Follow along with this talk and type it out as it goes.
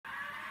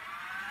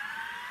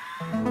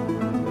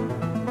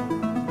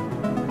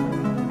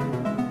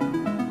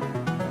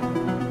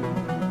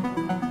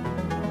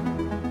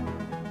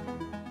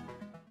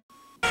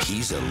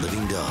She's a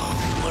living doll.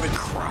 What a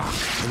crock.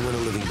 And when a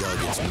living dog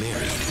gets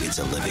married, it's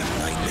a living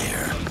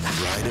nightmare.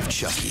 Bride of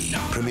Chucky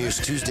premieres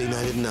Tuesday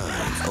night at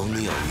 9,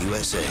 only on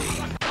USA.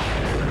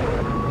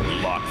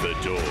 Lock the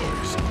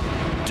doors.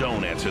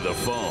 Don't answer the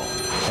phone.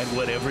 And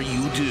whatever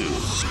you do,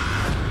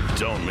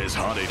 don't miss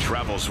Haunted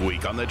Travels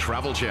Week on the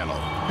Travel Channel.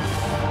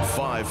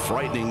 5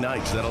 frightening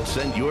nights that'll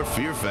send your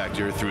fear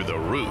factor through the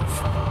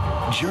roof.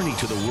 Journey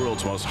to the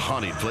world's most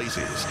haunted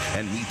places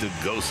and meet the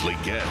ghostly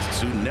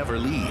guests who never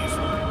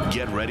leave.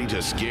 Get ready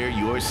to scare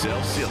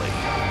yourself silly.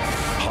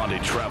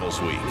 Haunted Travels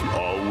Week,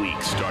 all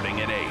week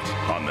starting at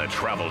 8 on the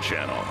Travel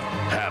Channel.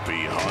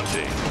 Happy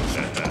haunting.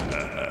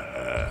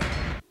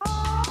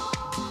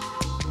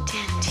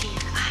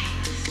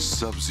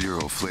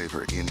 Sub-Zero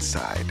flavor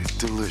inside,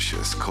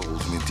 delicious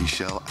cold minty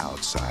shell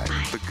outside.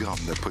 The gum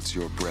that puts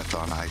your breath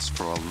on ice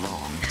for a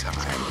long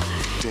time.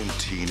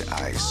 Dentyne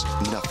Ice,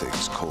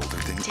 nothing's colder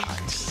than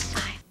ice.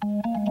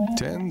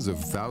 Tens of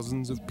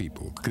thousands of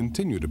people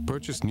continue to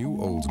purchase new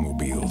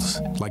Oldsmobiles,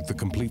 like the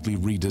completely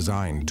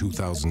redesigned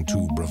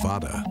 2002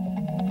 Bravada.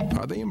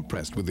 Are they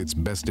impressed with its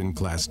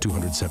best-in-class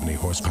 270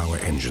 horsepower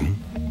engine?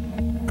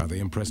 Are they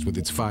impressed with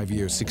its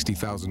 5-year,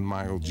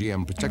 60,000-mile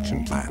GM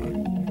protection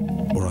plan?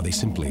 Or are they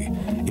simply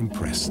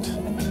impressed?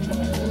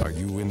 Are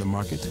you in the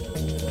market?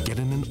 Get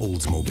in an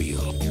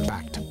Oldsmobile,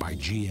 backed by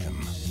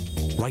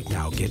GM. Right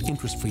now, get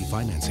interest-free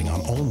financing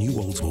on all new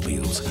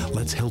Oldsmobiles.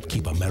 Let's help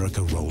keep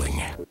America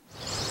rolling.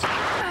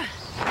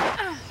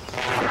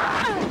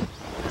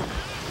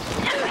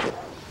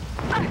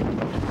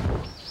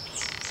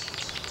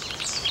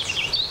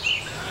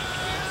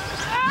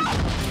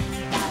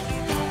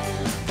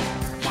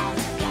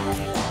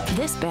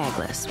 This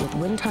bagless with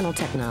wind tunnel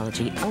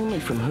technology only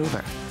from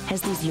Hoover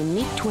has these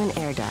unique twin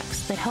air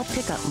ducts that help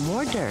pick up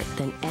more dirt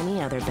than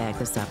any other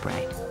bagless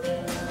upright.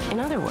 In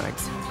other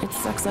words, it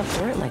sucks up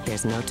dirt like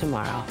there's no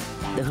tomorrow.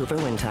 The Hoover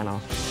Wind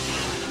Tunnel.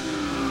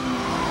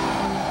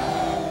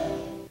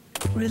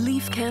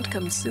 Relief can't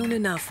come soon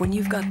enough when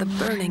you've got the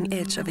burning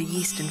itch of a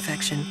yeast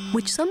infection,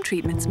 which some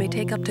treatments may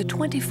take up to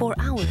 24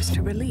 hours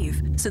to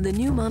relieve. So the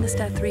new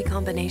Monistat 3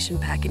 combination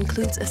pack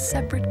includes a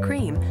separate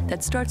cream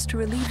that starts to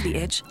relieve the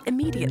itch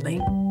immediately.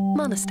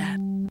 Monistat.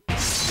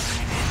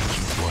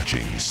 Keep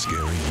watching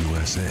Scary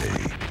USA,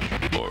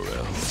 or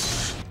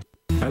else.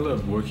 I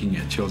love working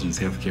at Children's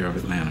Healthcare of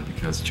Atlanta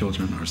because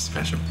children are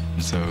special.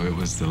 So it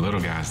was the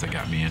little guys that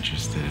got me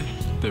interested.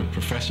 The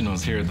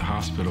professionals here at the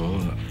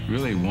hospital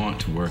really want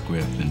to work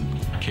with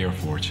and care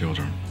for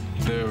children.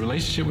 The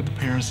relationship with the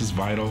parents is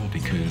vital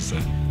because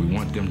we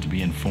want them to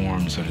be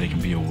informed so that they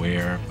can be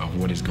aware of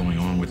what is going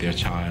on with their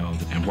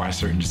child and why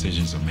certain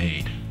decisions are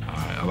made.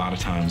 A lot of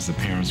times the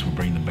parents will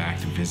bring them back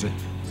to visit,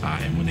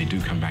 and when they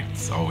do come back,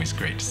 it's always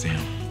great to see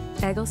them.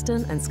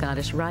 Eggleston and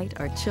Scottish Rite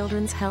are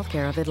Children's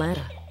Healthcare of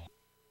Atlanta.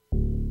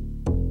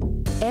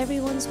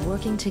 Everyone's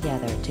working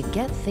together to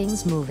get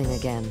things moving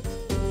again.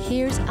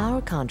 Here's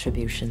our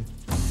contribution.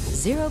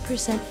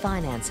 0%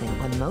 financing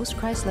on most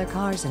Chrysler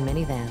cars and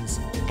minivans.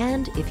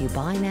 And if you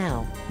buy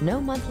now, no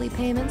monthly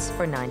payments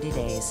for 90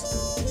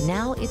 days.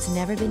 Now it's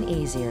never been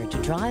easier to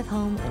drive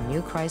home a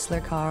new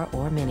Chrysler car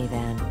or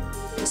minivan.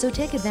 So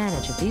take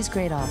advantage of these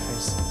great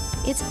offers.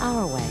 It's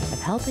our way of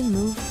helping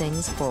move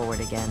things forward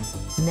again.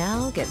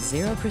 Now get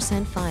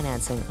 0%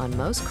 financing on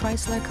most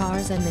Chrysler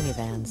cars and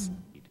minivans.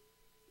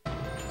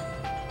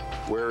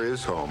 Where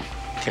is home?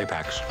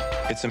 K-Pax.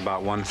 It's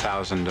about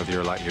 1,000 of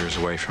your light years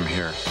away from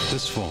here.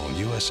 This fall,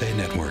 USA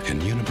Network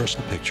and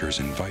Universal Pictures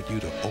invite you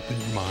to open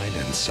your mind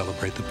and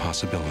celebrate the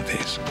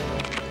possibilities.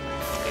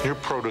 Your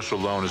produce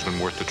alone has been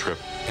worth the trip.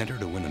 Enter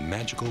to win a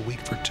magical week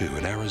for 2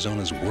 at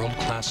Arizona's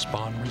world-class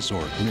spa and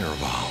resort,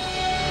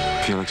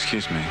 Miraval. If you'll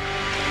excuse me,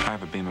 I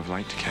have a beam of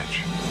light to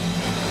catch.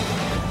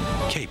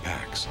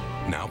 K-Pax,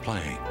 now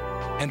playing.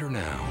 Enter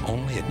now,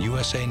 only at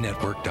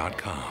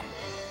usanetwork.com.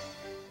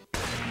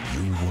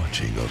 You're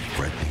watching a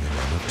frightening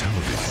amount of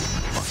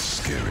television on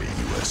Scary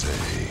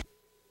USA.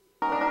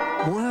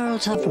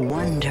 Worlds of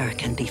wonder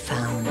can be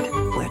found,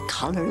 where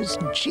colors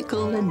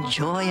jiggle and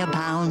joy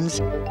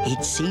abounds.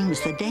 It seems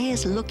the day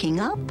is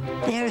looking up.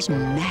 There's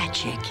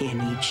magic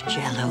in each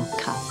Jell-O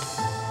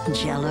cup.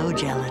 Jell-O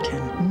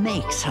gelatin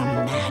makes some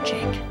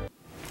magic.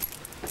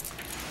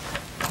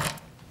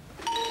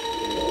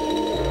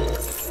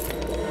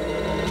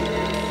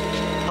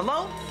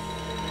 Hello?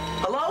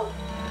 Hello?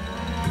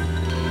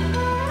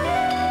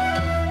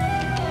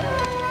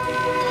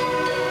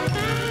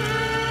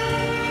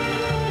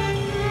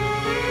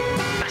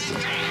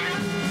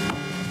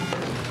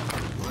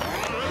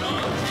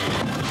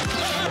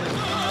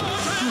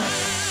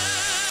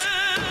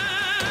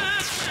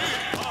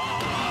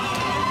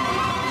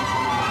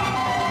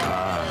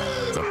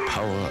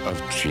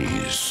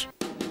 Cheese.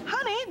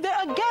 Honey,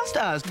 they're against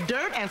us.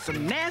 Dirt and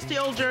some nasty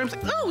old germs.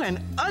 Ooh, and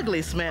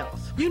ugly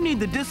smells. You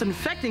need the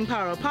disinfecting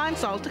power of Pine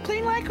Sol to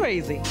clean like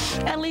crazy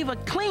and leave a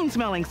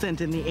clean-smelling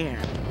scent in the air.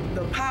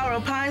 The power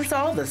of Pine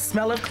Sol, the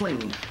smell of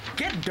clean.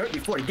 Get dirt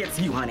before it gets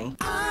you, honey.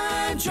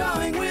 I'm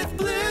drawing with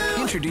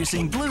blue.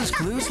 Introducing Blue's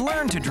Clues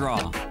Learn to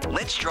Draw.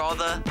 Let's draw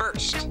the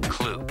first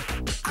clue.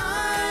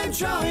 I'm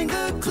drawing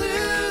the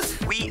clues.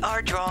 We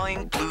are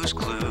drawing Blue's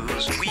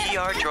Clues. We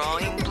are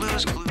drawing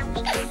Blue's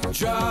Clues.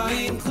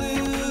 Drawing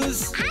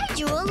clues. I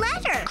drew a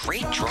letter.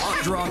 Great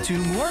drawing. Draw 2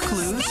 more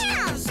clues.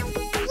 Stamp.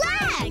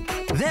 Flag.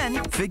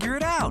 Then figure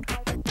it out.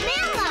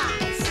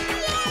 Mailbox.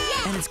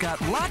 And it's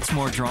got lots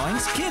more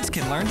drawings kids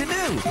can learn to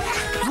do.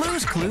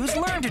 Blue's Clues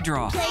Learn to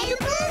Draw. Play the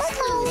Blue's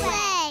Clues way.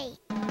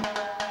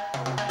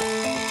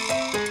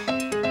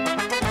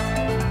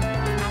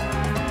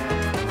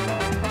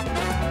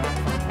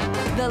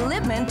 The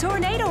Lipman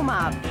Tornado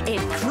Mop.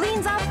 It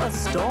cleans up a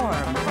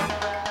storm.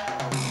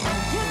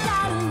 You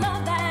gotta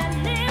love that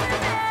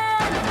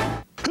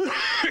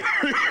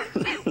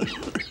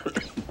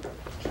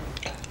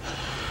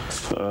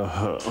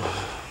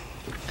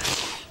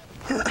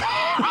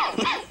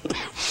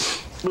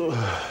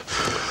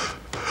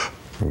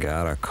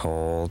Got a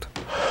cold?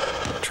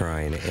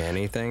 Trying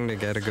anything to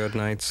get a good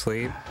night's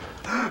sleep?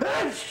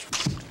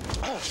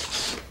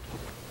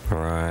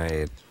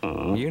 Right.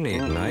 You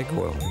need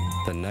NyQuil,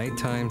 the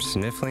nighttime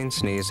sniffling,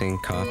 sneezing,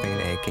 coughing,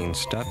 aching,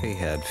 stuffy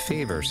head,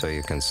 fever, so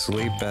you can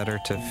sleep better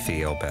to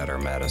feel better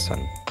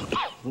medicine.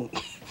 With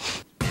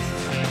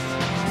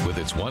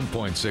its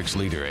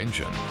 1.6-liter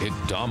engine, it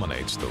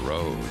dominates the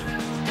road.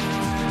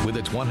 With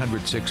its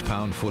 106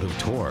 pound-foot of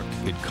torque,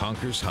 it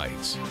conquers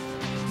heights.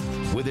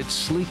 With its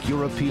sleek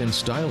European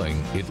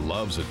styling, it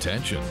loves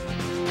attention.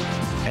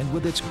 And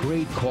with its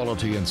great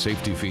quality and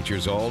safety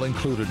features all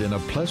included in a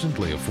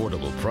pleasantly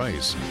affordable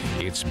price,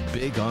 it's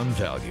big on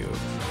value.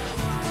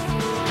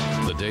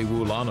 The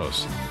Daewoo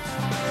Lanos,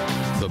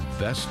 the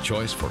best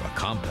choice for a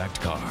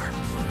compact car.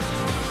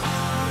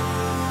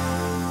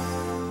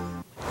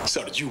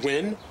 So did you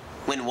win?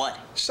 Win what?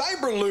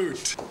 Cyber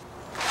Loot.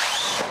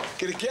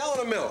 Get a gallon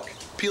of milk.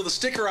 Peel the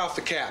sticker off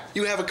the cap.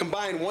 You have a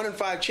combined 1 in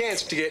 5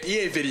 chance to get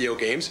EA video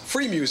games,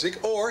 free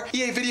music, or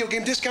EA video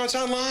game discounts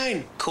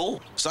online. Cool.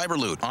 Cyber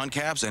Loot on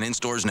cabs and in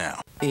stores now.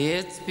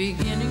 It's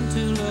beginning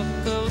to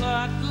look a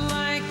lot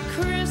like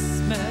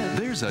Christmas.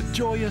 There's a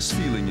joyous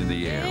feeling in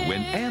the air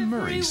when Anne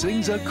Murray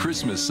sings a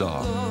Christmas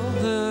song.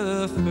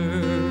 The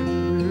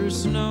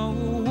first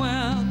Noel.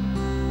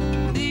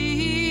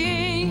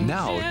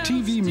 Now,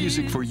 TV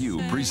Music for You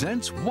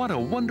presents What a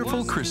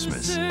Wonderful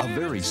Christmas, a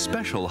very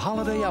special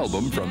holiday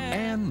album from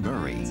Anne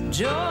Murray.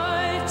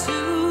 Joy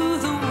to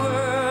the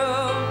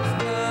world,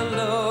 the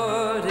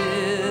Lord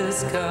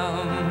is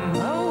come.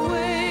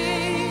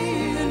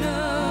 Away in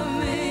a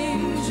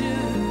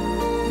manger,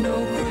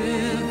 no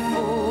crib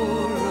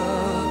for a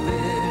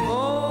bed.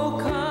 Oh,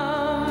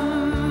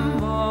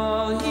 come,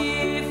 all ye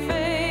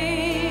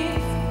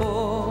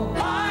faithful.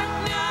 Hark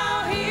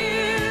now,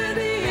 hear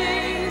the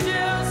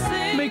angels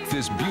sing. Make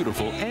this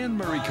beautiful Anne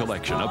Murray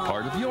collection a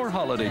part of your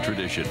holiday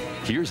tradition.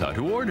 Here's how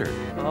to order.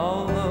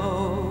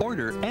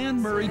 Order Anne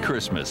Murray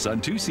Christmas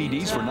on 2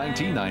 CDs for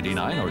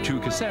 $19.99 or 2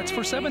 cassettes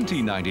for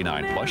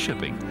 $17.99 plus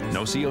shipping.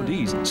 No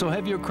CODs, so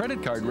have your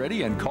credit card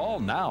ready and call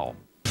now.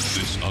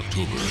 This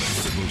October,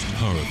 the most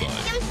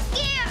horrifying, I'm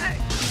scared.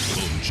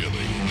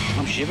 bone-chilling,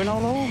 I'm shivering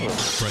all over.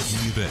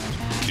 frightening event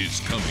is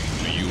coming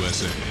to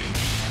USA.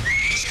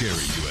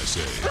 Scary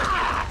USA.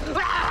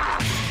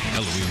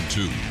 Halloween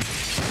 2.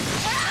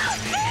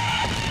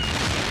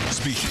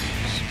 Species.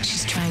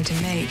 She's trying to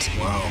mate.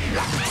 Wow.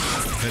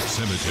 Pet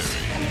Cemetery.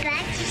 I'm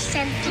glad you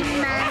sent me,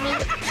 Mommy.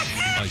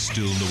 I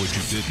still know what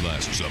you did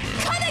last summer.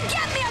 Come and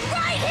get me! I'm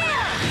right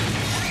here!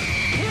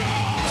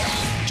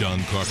 John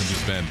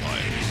Carpenter's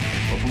Vampires.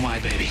 Open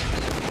wide, baby.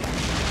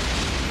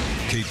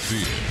 Cape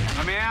Fear.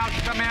 Come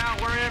out,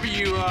 wherever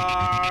you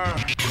are.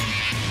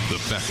 The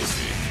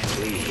Faculty.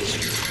 Please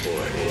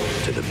report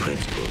to the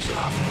principal's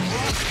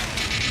office.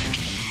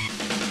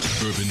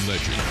 Urban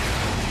Legend.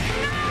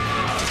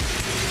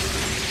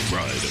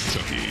 Bride of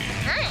Chucky.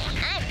 Hi,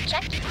 I'm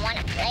Chucky.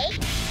 Wanna play?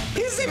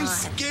 Isn't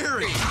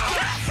scary?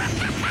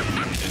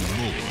 And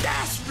more.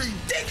 That's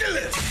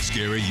ridiculous!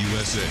 Scary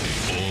USA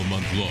all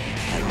month long.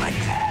 I like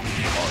that.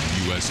 On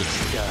USA.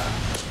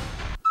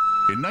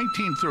 In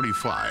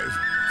 1935,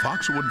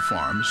 Foxwood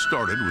Farm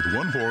started with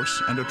 1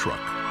 horse and a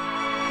truck.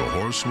 The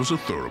horse was a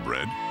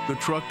thoroughbred, the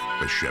truck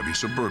a Chevy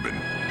Suburban.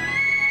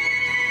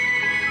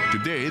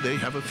 Today, they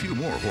have a few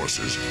more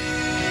horses,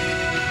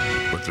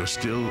 but there's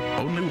still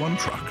only 1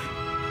 truck,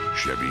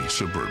 Chevy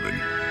Suburban.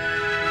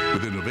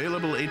 With an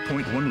available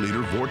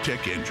 8.1-liter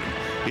Vortec engine,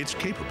 it's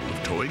capable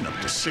of towing up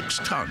to 6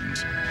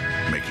 tons,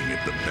 making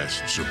it the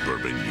best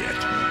Suburban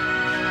yet.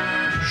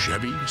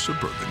 Chevy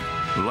Suburban,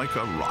 like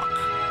a rock.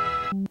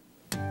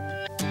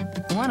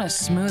 Want to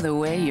smooth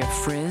away your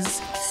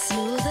frizz?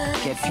 Smoother.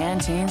 Get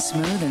Pantene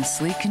Smooth and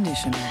Sleek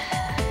Conditioner.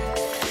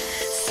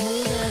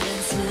 Smoother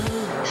than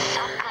smooth.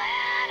 So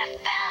glad I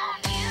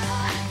found you.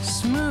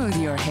 Smooth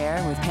your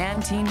hair with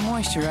Pantene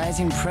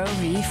Moisturizing Pro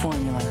V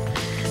formula.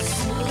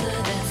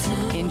 Smoother than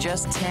smooth. In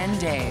just 10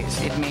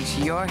 days, it makes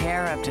your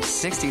hair up to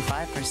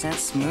 65%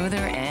 smoother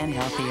and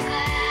healthier.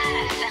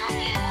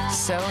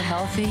 So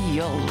healthy,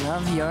 you'll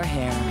love your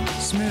hair.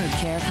 Smooth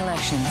Care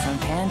Collection from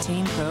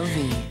Pantene Pro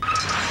V.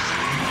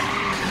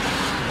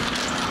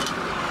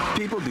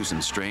 people do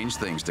some strange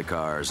things to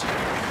cars.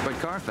 But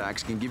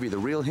Carfax can give you the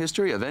real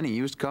history of any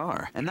used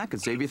car, and that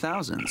could save you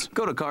thousands.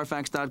 Go to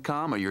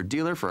Carfax.com or your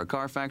dealer for a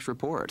Carfax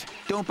report.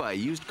 Don't buy a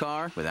used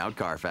car without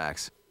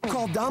Carfax.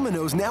 Call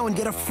Domino's now and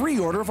get a free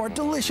order of our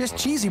delicious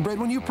cheesy bread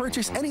when you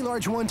purchase any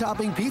large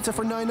one-topping pizza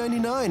for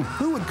 $9.99.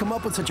 Who would come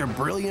up with such a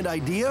brilliant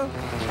idea?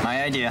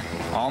 My idea.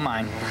 All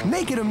mine.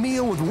 Make it a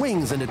meal with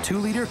wings and a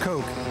 2-liter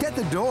Coke. Get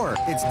the door.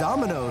 It's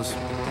Domino's.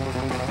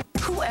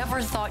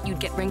 Whoever thought you'd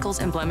get wrinkles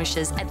and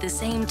blemishes at the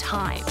same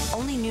time?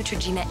 Only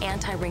Neutrogena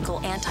Anti-Wrinkle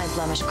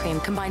Anti-Blemish Cream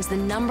combines the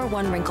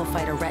 #1 wrinkle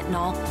fighter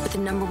retinol with the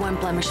 #1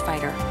 blemish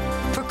fighter.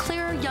 For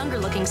clearer,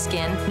 younger-looking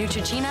skin,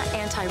 Neutrogena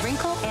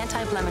Anti-Wrinkle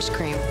Anti-Blemish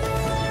Cream.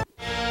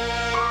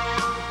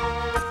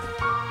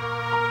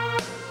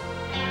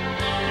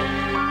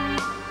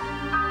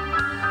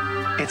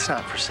 It's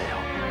not for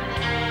sale.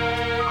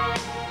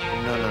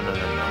 No.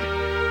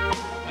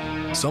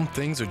 Some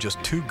things are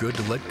just too good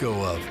to let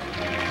go of.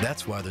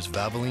 That's why there's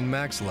Valvoline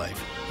Max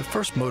Life, the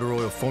first motor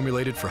oil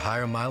formulated for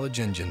higher mileage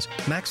engines.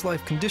 Max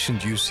Life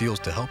conditions use seals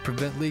to help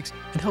prevent leaks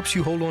and helps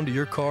you hold on to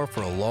your car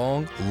for a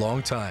long,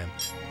 long time.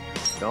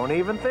 Don't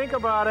even think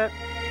about it.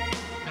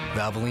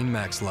 Valvoline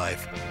Max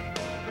Life.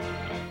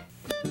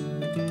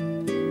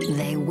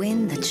 They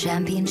win the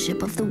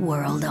championship of the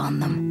world on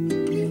them.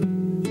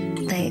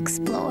 They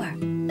explore,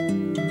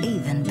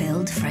 even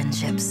build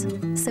friendships.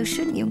 So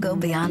shouldn't you go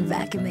beyond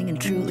vacuuming and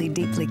truly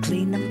deeply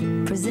clean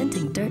them?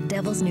 Presenting Dirt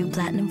Devil's new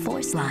Platinum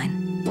Force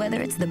line.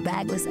 Whether it's the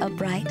bagless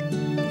upright,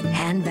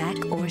 hand vac,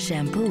 or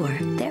shampooer,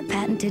 their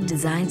patented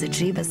designs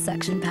achieve a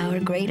suction power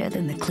greater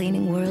than the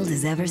cleaning world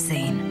has ever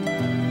seen.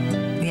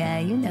 Yeah,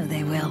 you know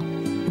they will.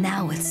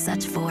 Now with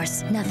such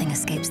force, nothing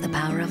escapes the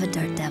power of a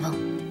Dirt Devil.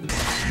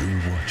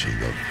 You're watching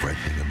a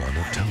frightening amount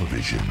of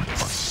television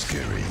on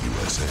Scary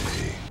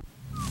USA.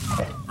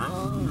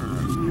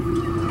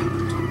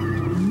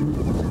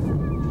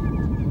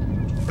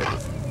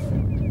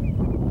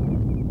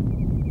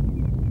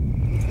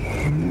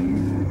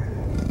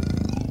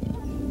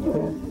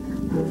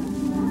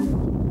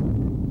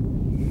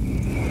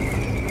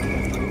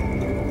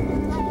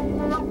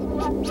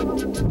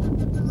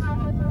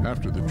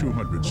 After the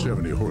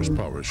 270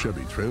 horsepower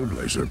Chevy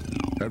Trailblazer,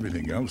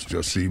 everything else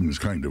just seems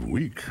kind of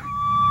weak.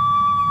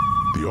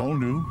 The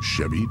all-new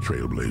Chevy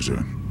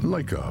Trailblazer,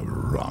 like a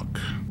rock.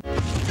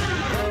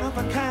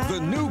 The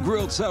new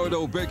grilled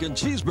sourdough bacon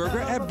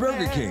cheeseburger at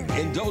Burger King.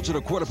 Indulge in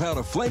a quarter pound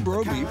of flame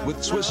broiled beef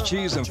with Swiss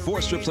cheese and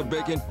 4 strips of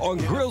bacon on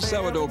grilled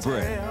sourdough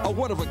bread. A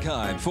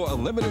one-of-a-kind for a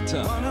limited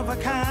time.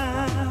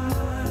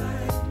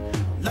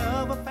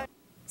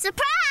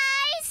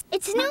 Surprise!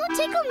 It's new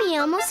Tickle Me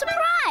Elmo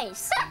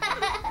surprise.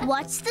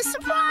 What's the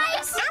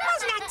surprise?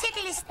 Elmo's not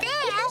ticklish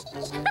there.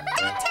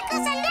 That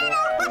tickles a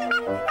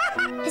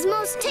little. His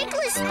most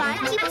ticklish spot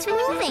keeps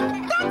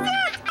moving. That's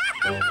it.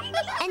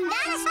 And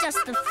that's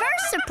just the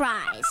first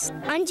surprise.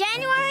 On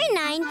January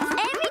 9th,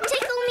 every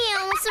Tickle Me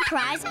Elmo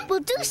surprise will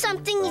do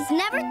something he's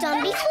never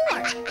done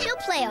before. He'll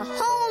play a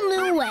whole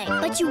new way.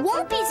 But you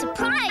won't be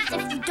surprised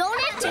if you don't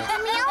have Tickle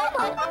Me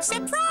Elmo.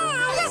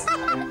 Surprise!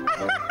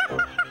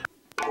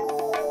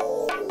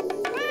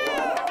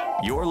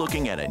 You're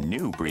looking at a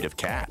new breed of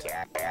cat.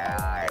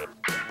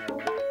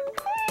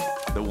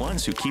 The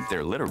ones who keep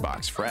their litter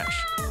box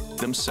fresh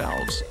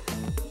themselves.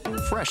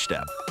 Fresh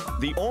Step,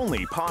 the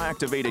only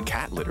paw-activated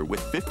cat litter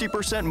with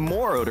 50%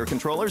 more odor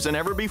controllers than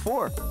ever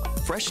before.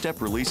 Fresh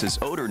Step releases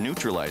odor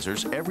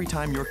neutralizers every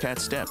time your cat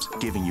steps,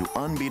 giving you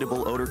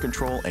unbeatable odor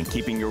control and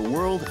keeping your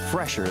world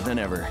fresher than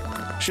ever.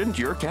 Shouldn't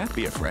your cat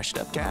be a Fresh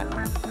Step cat?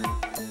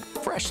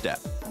 Fresh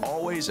Step,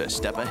 always a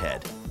step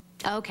ahead.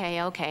 Okay,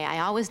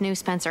 I always knew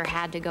Spencer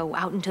had to go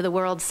out into the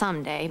world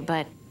someday,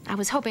 but I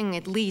was hoping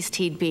at least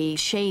he'd be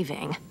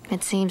shaving.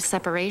 It seems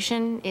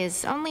separation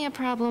is only a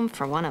problem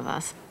for one of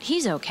us.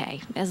 He's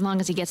okay, as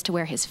long as he gets to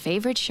wear his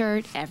favorite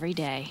shirt every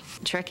day.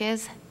 Trick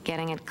is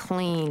getting it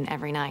clean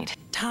every night.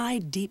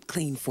 Tide Deep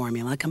Clean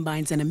formula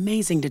combines an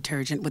amazing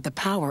detergent with the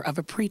power of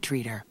a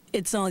pre-treater.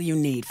 It's all you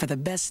need for the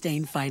best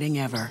stain fighting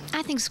ever.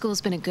 I think school's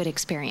been a good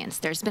experience.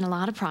 There's been a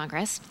lot of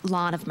progress, a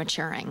lot of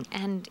maturing,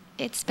 and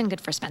it's been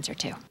good for Spencer,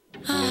 too.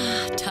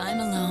 Time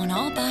alone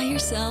all by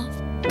yourself.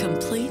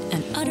 Complete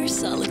and utter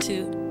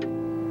solitude.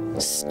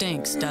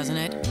 Stinks, doesn't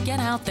it? Get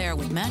out there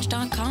with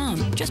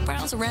Match.com. Just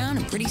browse around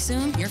and pretty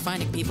soon you're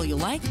finding people you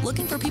like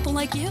looking for people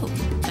like you.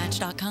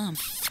 Match.com.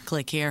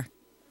 Click here.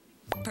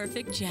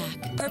 Perfect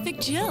Jack.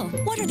 Perfect Jill.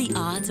 What are the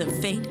odds of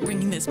fate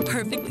bringing this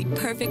perfectly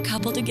perfect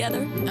couple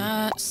together?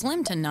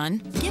 Slim to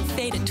none. Give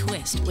fate a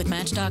twist with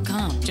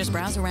Match.com. Just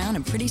browse around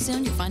and pretty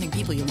soon you're finding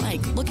people you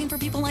like looking for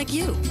people like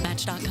you.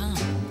 Match.com.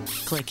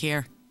 Click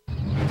here.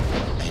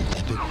 An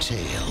epic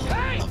tale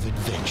of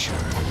adventure.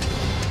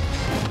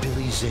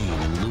 Billy Zane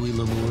and Louis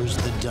L'Amour's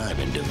The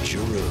Diamond of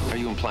Giroux. Are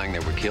you implying they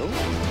were killed?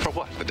 For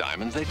what? The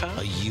diamonds they found?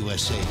 A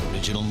USA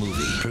original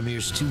movie.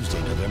 Premieres Tuesday,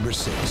 November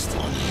 6th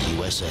on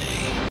USA.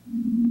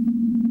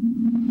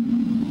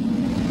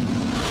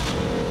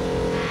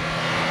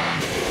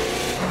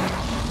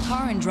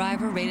 Car and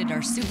driver rated our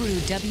Subaru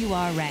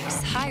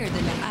WRX higher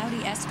than the Audi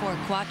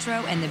S4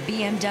 Quattro and the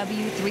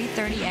BMW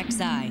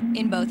 330xi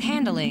in both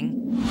handling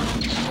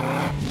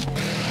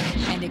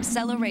and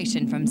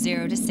acceleration from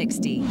 0 to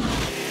 60.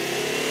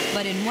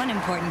 But in one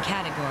important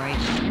category,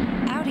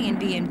 Audi and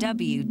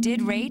BMW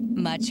did rate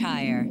much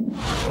higher.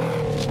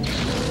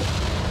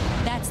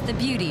 That's the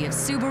beauty of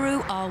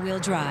Subaru all-wheel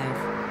drive.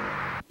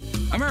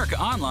 America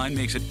Online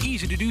makes it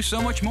easy to do so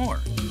much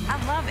more. I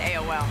love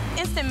AOL.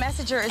 Instant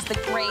Messenger is the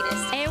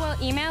greatest.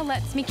 AOL email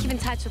lets me keep in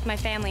touch with my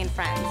family and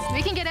friends.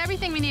 We can get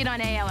everything we need on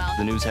AOL.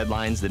 The news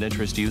headlines that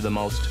interest you the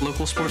most.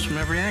 Local sports from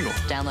every angle.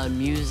 Download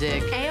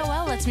music.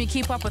 AOL lets me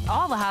keep up with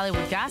all the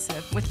Hollywood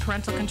gossip. With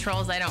parental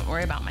controls, I don't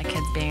worry about my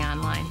kids being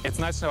online. It's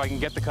nice to know I can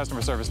get the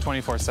customer service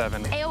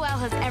 24/7. AOL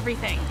has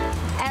everything.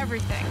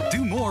 Everything.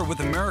 Do more with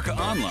America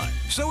Online.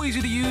 So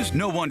easy to use,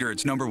 no wonder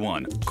it's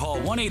 #1.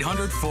 Call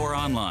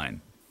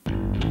 1-800-4ONLINE.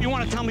 You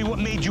want to tell me what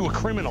made you a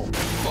criminal?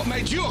 What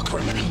made you a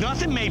criminal?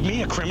 Nothing made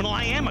me a criminal.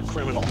 I am a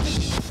criminal.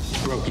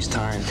 Broke his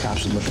tire and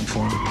cops are looking for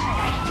him.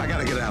 I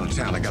gotta get out of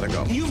town. I gotta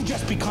go. You've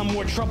just become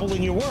more trouble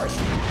than you're worth.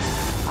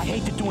 I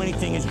hate to do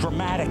anything as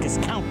dramatic as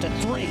count to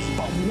 3,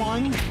 but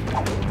 1,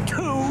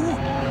 2,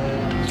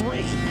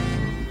 3.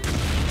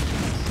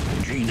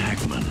 Gene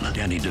Hackman,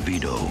 Danny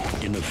DeVito,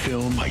 in a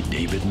film by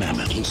David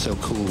Mamet. He's so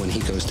cool when he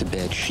goes to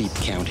bed, sheep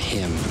count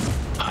him.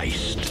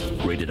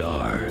 Heist, rated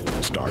R.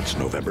 Starts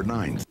November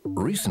 9th.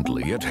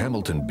 Recently at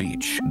Hamilton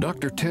Beach,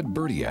 Dr. Ted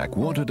Berdiak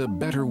wanted a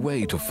better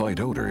way to fight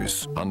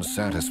odors.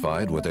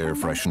 Unsatisfied with air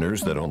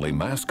fresheners that only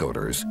mask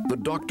odors, the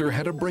doctor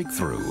had a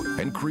breakthrough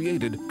and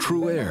created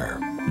True Air.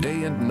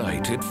 Day and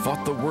night, it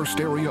fought the worst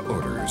area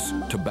odors: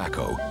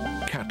 tobacco,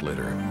 cat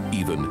litter,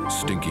 even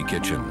stinky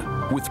kitchen.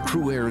 With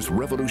True Air's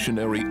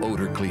revolutionary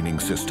odor cleaning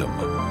system.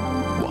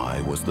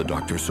 Why was the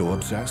doctor so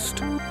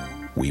obsessed?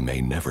 We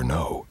may never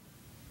know.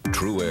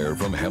 True Air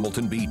from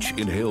Hamilton Beach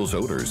inhales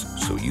odors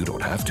so you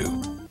don't have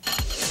to.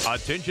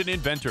 Attention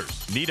inventors.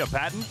 Need a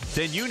patent?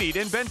 Then you need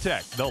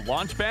Inventec, the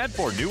launchpad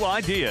for new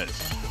ideas.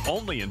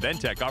 Only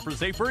Inventec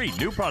offers a free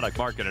new product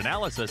market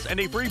analysis and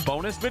a free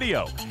bonus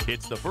video.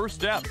 It's the first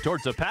step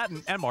towards a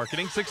patent and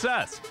marketing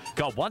success.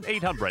 Call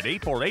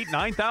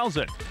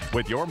 1-800-848-9000.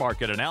 With your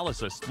market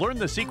analysis, learn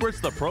the secrets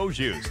the pros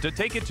use to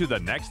take it to the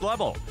next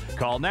level.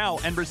 Call now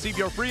and receive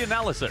your free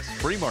analysis,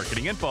 free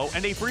marketing info,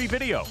 and a free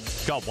video.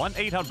 Call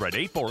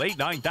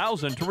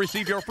 1-800-848-9000 to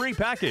receive your free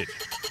package.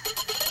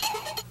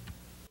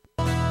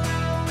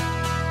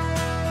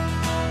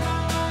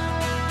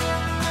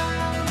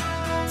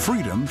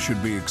 Freedom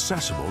should be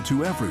accessible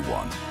to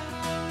everyone.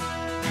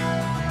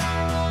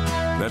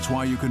 That's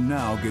why you can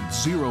now get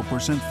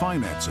 0%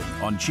 financing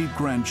on cheap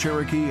Grand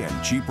Cherokee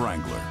and cheap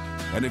Wrangler.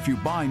 And if you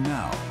buy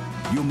now,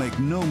 you'll make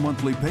no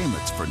monthly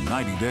payments for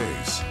 90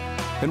 days.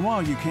 And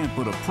while you can't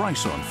put a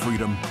price on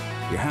freedom,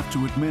 you have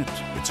to admit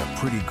it's a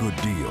pretty good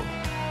deal.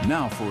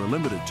 Now for a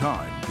limited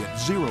time, get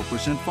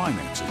 0%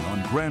 financing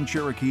on Grand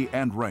Cherokee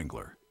and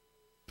Wrangler.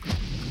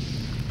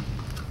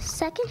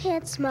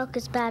 Secondhand smoke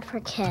is bad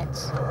for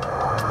kids.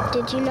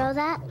 Did you know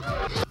that?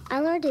 I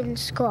learned it in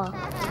school.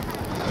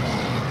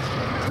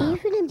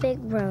 Even in big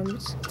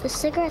rooms, the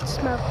cigarette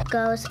smoke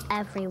goes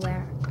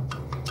everywhere.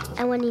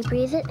 And when you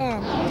breathe it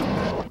in,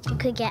 you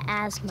could get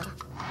asthma.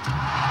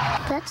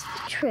 That's the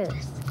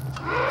truth.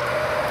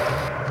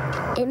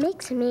 It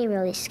makes me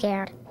really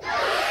scared.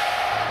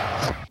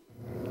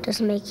 Does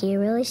it make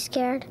you really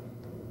scared?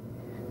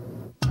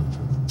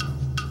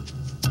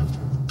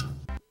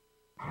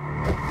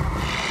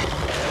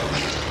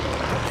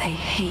 They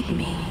hate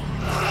me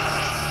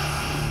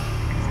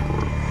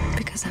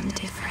because I'm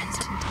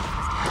different.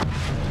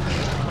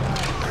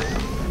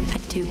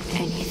 I'd do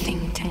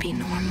anything to be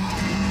normal,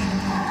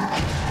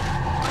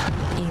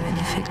 even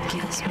if it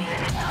kills me.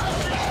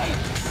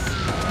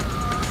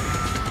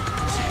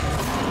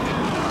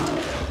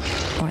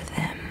 Or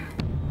them.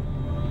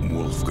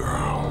 Wolf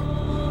Girl,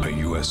 a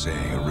USA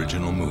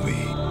original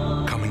movie.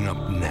 Coming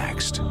up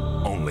next,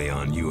 only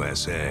on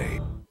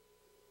USA.